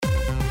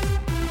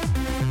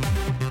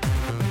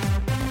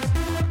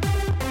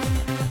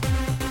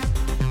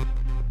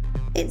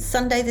It's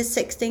Sunday the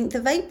 16th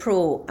of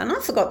April, and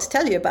I forgot to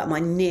tell you about my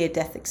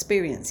near-death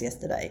experience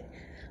yesterday.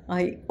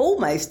 I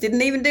almost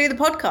didn't even do the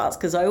podcast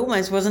because I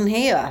almost wasn't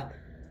here.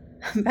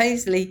 I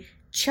basically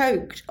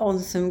choked on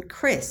some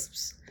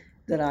crisps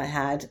that I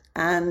had,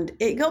 and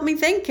it got me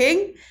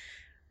thinking,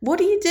 what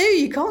do?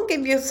 You can't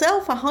give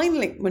yourself a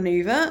Heimlich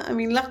manoeuvre. I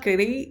mean,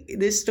 luckily,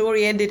 this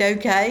story ended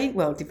okay.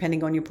 Well,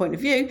 depending on your point of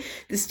view,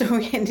 the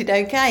story ended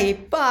okay,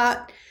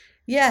 but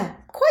yeah,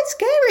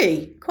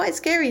 quite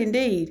scary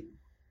indeed.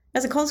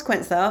 As a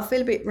consequence, though, I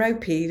feel a bit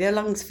ropey. The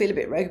lungs feel a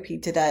bit ropey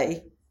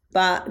today.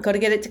 But I've got to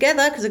get it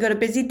together because I've got a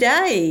busy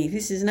day.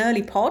 This is an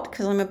early pod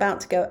because I'm about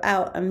to go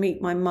out and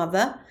meet my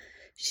mother.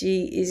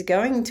 She is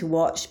going to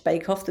watch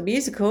Bake Off the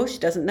musical. She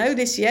doesn't know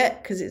this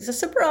yet because it's a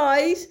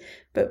surprise.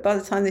 But by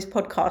the time this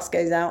podcast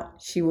goes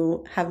out, she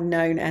will have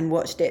known and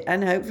watched it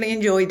and hopefully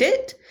enjoyed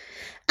it.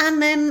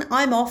 And then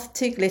I'm off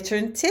to Glitter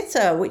and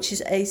Titter, which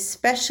is a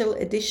special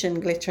edition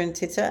Glitter and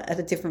Titter at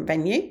a different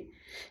venue.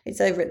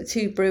 It's over at the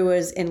Two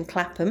Brewers in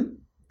Clapham,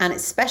 and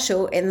it's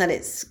special in that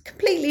it's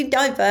completely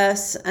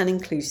diverse and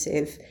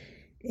inclusive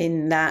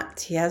in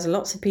that he has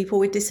lots of people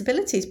with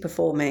disabilities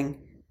performing.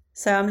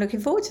 So I'm looking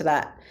forward to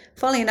that.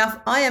 Funnily enough,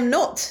 I am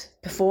not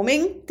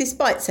performing,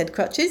 despite said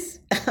crutches.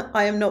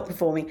 I am not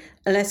performing,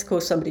 unless, of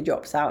course, somebody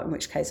drops out, in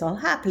which case I'll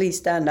happily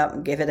stand up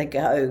and give it a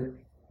go.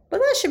 But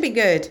that should be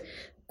good.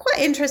 Quite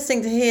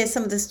interesting to hear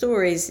some of the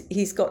stories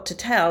he's got to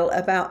tell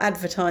about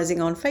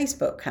advertising on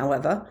Facebook,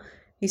 however.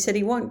 He said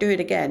he won't do it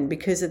again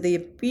because of the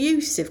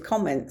abusive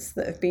comments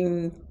that have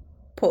been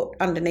put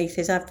underneath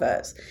his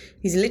adverts.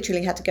 He's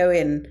literally had to go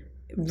in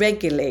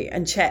regularly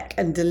and check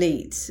and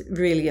delete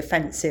really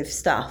offensive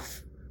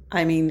stuff.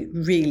 I mean,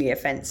 really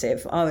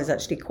offensive. I was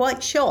actually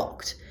quite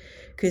shocked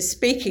because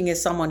speaking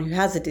as someone who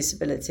has a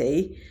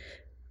disability,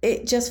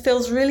 it just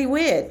feels really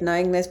weird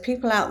knowing there's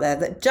people out there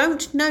that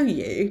don't know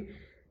you,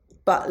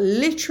 but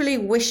literally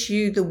wish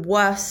you the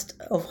worst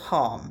of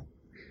harm.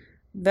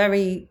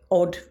 Very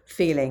odd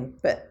feeling,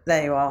 but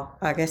there you are.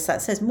 I guess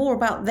that says more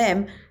about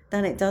them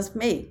than it does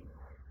me.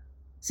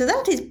 So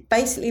that is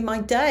basically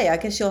my day. I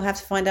guess you'll have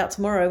to find out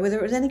tomorrow whether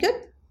it was any good.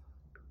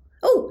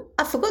 Oh,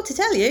 I forgot to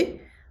tell you,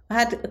 I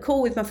had a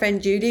call with my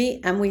friend Judy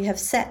and we have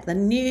set the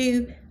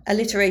new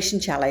alliteration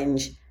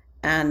challenge.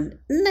 And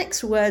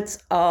next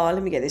words are,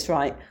 let me get this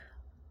right,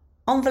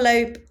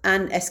 envelope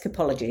and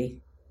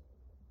escapology.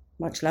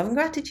 Much love and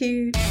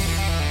gratitude.